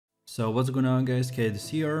So what's going on guys, Kades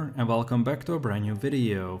here and welcome back to a brand new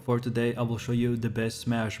video. For today I will show you the best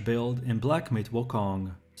smash build in Black Myth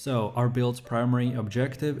Wukong. So our build's primary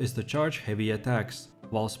objective is to charge heavy attacks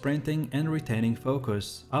while sprinting and retaining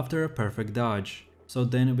focus after a perfect dodge. So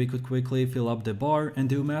then we could quickly fill up the bar and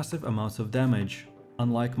do massive amounts of damage.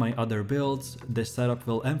 Unlike my other builds, this setup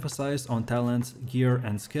will emphasize on talents, gear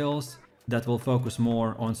and skills that will focus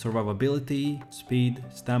more on survivability, speed,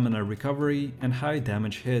 stamina recovery and high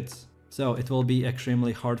damage hits. So it will be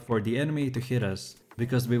extremely hard for the enemy to hit us,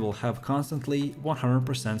 because we will have constantly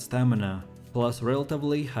 100% stamina, plus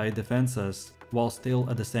relatively high defenses, while still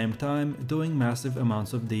at the same time doing massive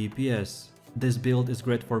amounts of DPS. This build is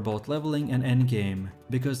great for both leveling and endgame,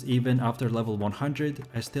 because even after level 100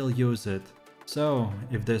 I still use it. So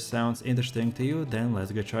if this sounds interesting to you, then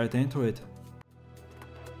let's get right into it.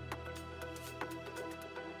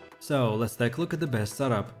 So let's take a look at the best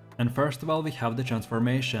setup, and first of all we have the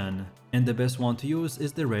transformation, and the best one to use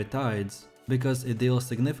is the Red Tides, because it deals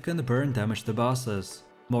significant burn damage to bosses.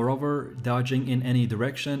 Moreover, dodging in any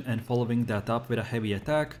direction and following that up with a heavy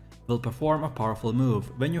attack will perform a powerful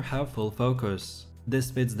move when you have full focus.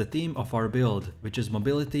 This fits the theme of our build, which is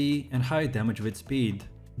mobility and high damage with speed.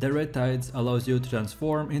 The Red Tides allows you to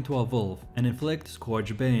transform into a wolf and inflict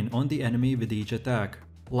Scourge Bane on the enemy with each attack.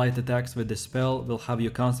 Light attacks with this spell will have you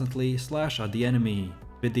constantly slash at the enemy,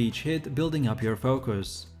 with each hit building up your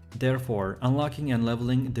focus. Therefore, unlocking and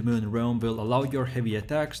leveling the Moon Realm will allow your heavy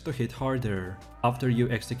attacks to hit harder, after you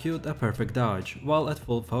execute a perfect dodge while at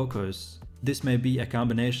full focus. This may be a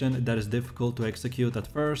combination that is difficult to execute at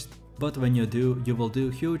first, but when you do, you will do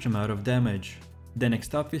huge amount of damage. Then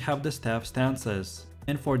next up we have the Staff stances,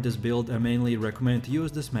 and for this build I mainly recommend to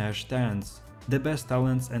use the Smash stance. The best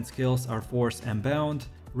talents and skills are Force Unbound,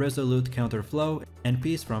 Resolute Counterflow and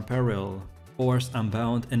Peace from Peril. Force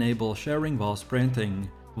Unbound enables sharing while sprinting,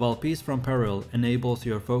 while Peace from Peril enables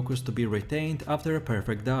your focus to be retained after a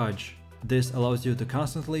perfect dodge. This allows you to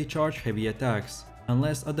constantly charge heavy attacks,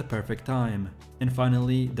 unless at the perfect time. And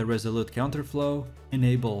finally, the Resolute Counterflow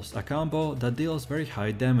enables a combo that deals very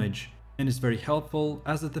high damage, and is very helpful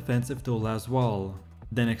as a defensive tool as well.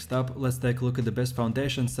 Then next up, let's take a look at the best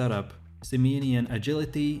foundation setup. Simenian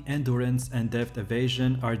Agility, Endurance and Deft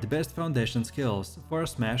Evasion are the best foundation skills for a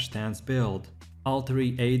Smash stance build. All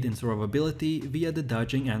three aid in survivability via the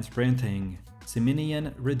dodging and sprinting.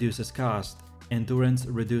 Simenian reduces cost, Endurance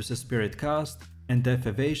reduces spirit cost, and Deft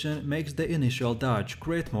Evasion makes the initial dodge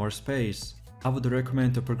create more space. I would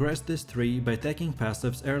recommend to progress this tree by taking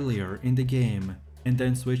passives earlier in the game, and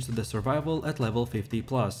then switch to the survival at level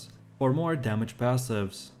 50+ for more damage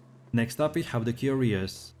passives. Next up we have the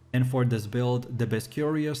Curios. And for this build, the best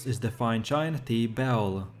Curios is the Fine Chine Tea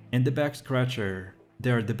Bowl and the Back Scratcher.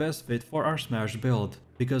 They are the best fit for our Smash build,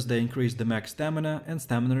 because they increase the max stamina and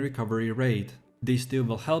stamina recovery rate. These two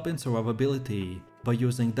will help in survivability, by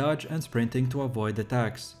using dodge and sprinting to avoid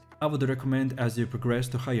attacks. I would recommend as you progress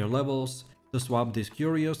to higher levels, to swap these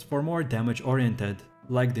Curios for more damage oriented,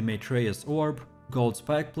 like the Maitreya's Orb, Gold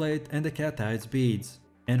Spike Plate and the Cat Eyes Beads.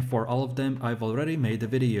 And for all of them I've already made a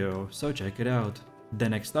video, so check it out.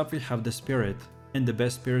 Then next up we have the Spirit, and the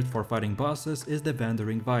best spirit for fighting bosses is the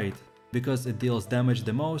Wandering Wight, because it deals damage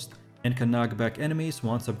the most and can knock back enemies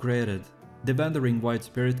once upgraded. The Wandering Wight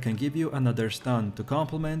spirit can give you another stun to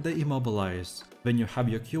complement the Immobilize when you have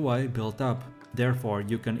your QI built up. Therefore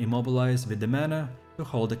you can immobilize with the mana to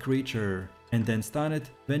hold a creature, and then stun it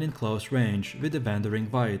when in close range with the Wandering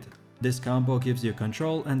Wight. This combo gives you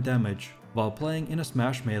control and damage while playing in a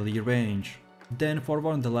Smash melee range. Then for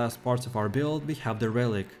one of the last parts of our build we have the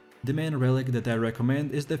Relic. The main relic that I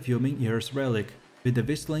recommend is the Fuming Ears Relic with the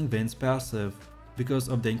Whistling Winds passive, because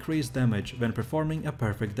of the increased damage when performing a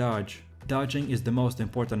perfect dodge. Dodging is the most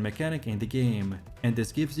important mechanic in the game, and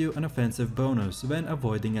this gives you an offensive bonus when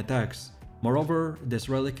avoiding attacks. Moreover, this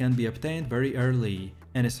relic can be obtained very early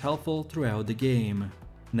and is helpful throughout the game.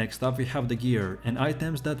 Next up we have the gear and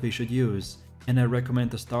items that we should use, and I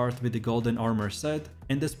recommend to start with the Golden Armor set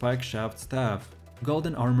and the Spike Shaft Staff.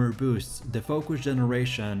 Golden Armor boosts the focus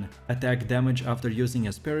generation, attack damage after using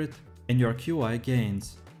a spirit, and your QI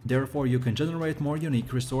gains. Therefore you can generate more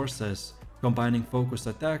unique resources, combining focus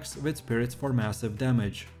attacks with spirits for massive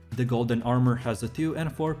damage. The Golden Armor has a 2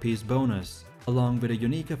 and 4 piece bonus, along with a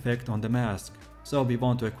unique effect on the mask. So we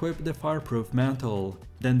want to equip the Fireproof Mantle,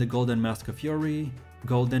 then the Golden Mask of Fury,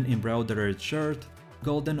 Golden Embroidered Shirt,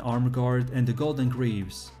 Golden Arm Guard and the Golden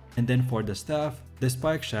Greaves, and then for the staff, the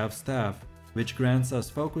Spike Shaft Staff, which grants us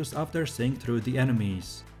focus after seeing through the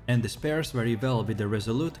enemies, and this pairs very well with the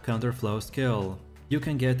Resolute Counterflow skill. You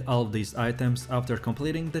can get all of these items after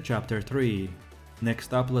completing the chapter 3.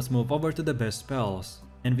 Next up, let's move over to the best spells.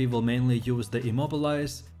 and we will mainly use the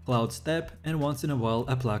Immobilize, Cloud Step, and once in a while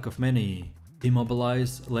a Plaque of Many.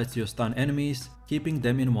 Immobilize lets you stun enemies, keeping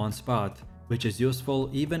them in one spot, which is useful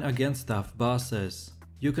even against tough bosses.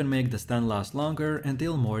 You can make the stun last longer and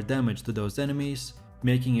deal more damage to those enemies,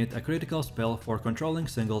 making it a critical spell for controlling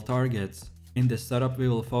single targets. In this setup we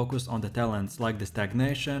will focus on the talents like the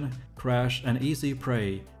Stagnation, Crash and Easy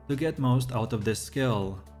Prey to get most out of this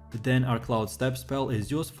skill. Then our Cloud Step spell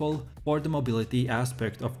is useful for the mobility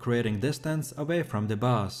aspect of creating distance away from the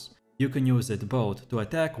boss. You can use it both to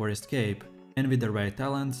attack or escape, and with the right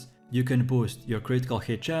talents, you can boost your critical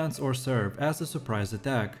hit chance or serve as a surprise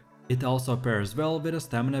attack. It also pairs well with a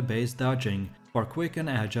stamina-based dodging for quick and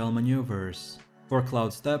agile maneuvers. For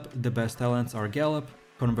Cloud Step, the best talents are Gallop,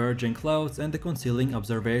 Converging Clouds and the Concealing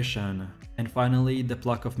Observation. And finally, the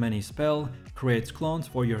Pluck of Many spell creates clones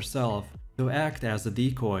for yourself to act as a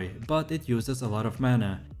decoy, but it uses a lot of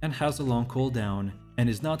mana and has a long cooldown and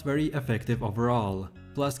is not very effective overall.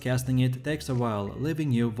 Plus casting it takes a while,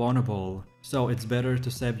 leaving you vulnerable. So it's better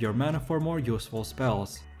to save your mana for more useful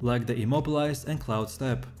spells, like the Immobilize and Cloud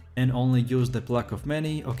Step, and only use the Pluck of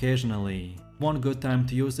Many occasionally. One good time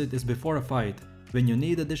to use it is before a fight, when you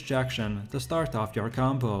need a distraction to start off your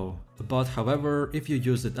combo. But however, if you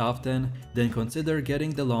use it often, then consider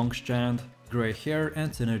getting the Long Strand, Grey Hair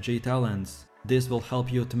and Synergy talents. This will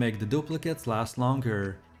help you to make the duplicates last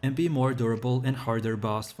longer and be more durable in harder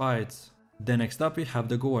boss fights. Then next up we have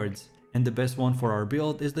the Gourds, and the best one for our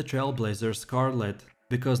build is the Trailblazer Scarlet,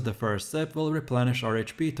 because the first sip will replenish our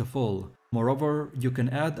HP to full. Moreover, you can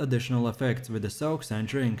add additional effects with the soaks and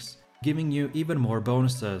drinks, giving you even more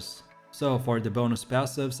bonuses. So for the bonus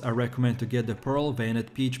passives, I recommend to get the Pearl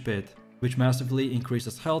Veined Peach Pit, which massively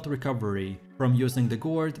increases health recovery from using the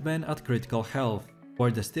Gourd when at critical health,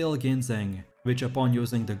 or the Steel Ginseng, which upon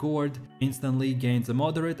using the Gourd instantly gains a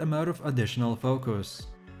moderate amount of additional focus.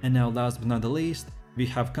 And now last but not the least, we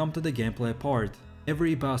have come to the gameplay part.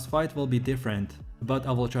 Every boss fight will be different, but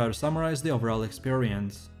I will try to summarize the overall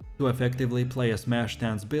experience. To effectively play a Smash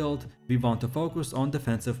Stance build, we want to focus on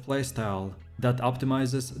defensive playstyle that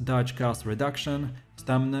optimizes dodge cost reduction,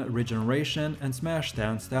 stamina regeneration and Smash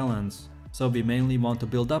Stance talents. So we mainly want to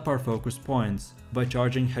build up our focus points by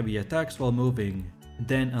charging heavy attacks while moving,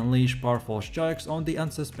 then unleash powerful strikes on the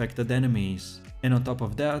unsuspected enemies. And on top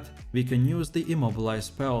of that, we can use the Immobilize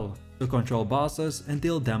spell to control bosses and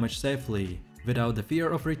deal damage safely, without the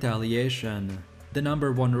fear of retaliation. The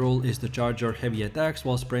number one rule is to charge your heavy attacks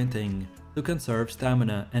while sprinting, to conserve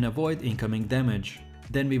stamina and avoid incoming damage.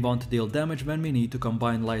 Then we want to deal damage when we need to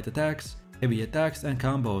combine light attacks, heavy attacks and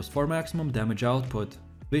combos for maximum damage output.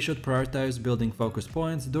 We should prioritize building focus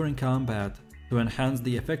points during combat to enhance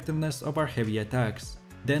the effectiveness of our heavy attacks.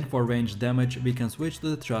 Then for ranged damage we can switch to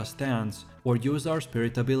the Trust stance or use our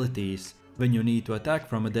spirit abilities when you need to attack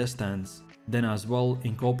from a distance. Then as well,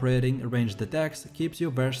 incorporating ranged attacks keeps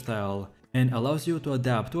you versatile and allows you to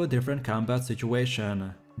adapt to a different combat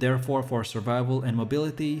situation. Therefore, for survival and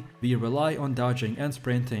mobility, we rely on dodging and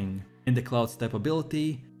sprinting, and the Cloud Step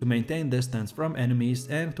ability to maintain distance from enemies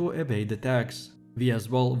and to evade attacks. We as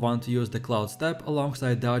well want to use the Cloud Step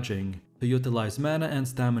alongside dodging to utilize mana and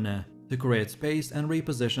stamina to create space and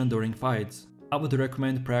reposition during fights. I would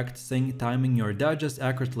recommend practicing timing your dodges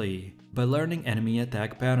accurately by learning enemy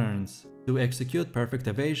attack patterns to execute perfect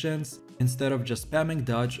evasions instead of just spamming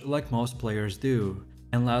dodge like most players do.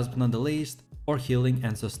 And last but not the least, for healing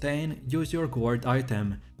and sustain, use your Gourd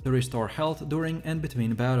item to restore health during and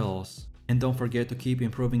between battles. And don't forget to keep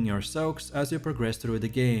improving your soaks as you progress through the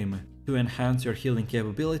game to enhance your healing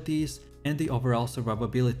capabilities and the overall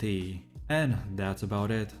survivability. And that's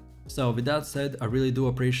about it. So with that said, I really do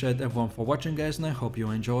appreciate everyone for watching guys, and I hope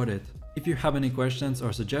you enjoyed it. If you have any questions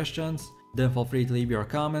or suggestions, then feel free to leave your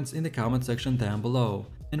comments in the comment section down below.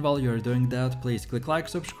 And while you're doing that, please click like,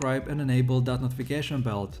 subscribe and enable that notification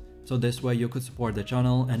bell, so this way you could support the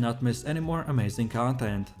channel and not miss any more amazing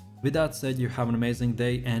content. With that said, you have an amazing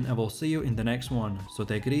day and I will see you in the next one, so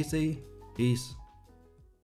take it easy, peace.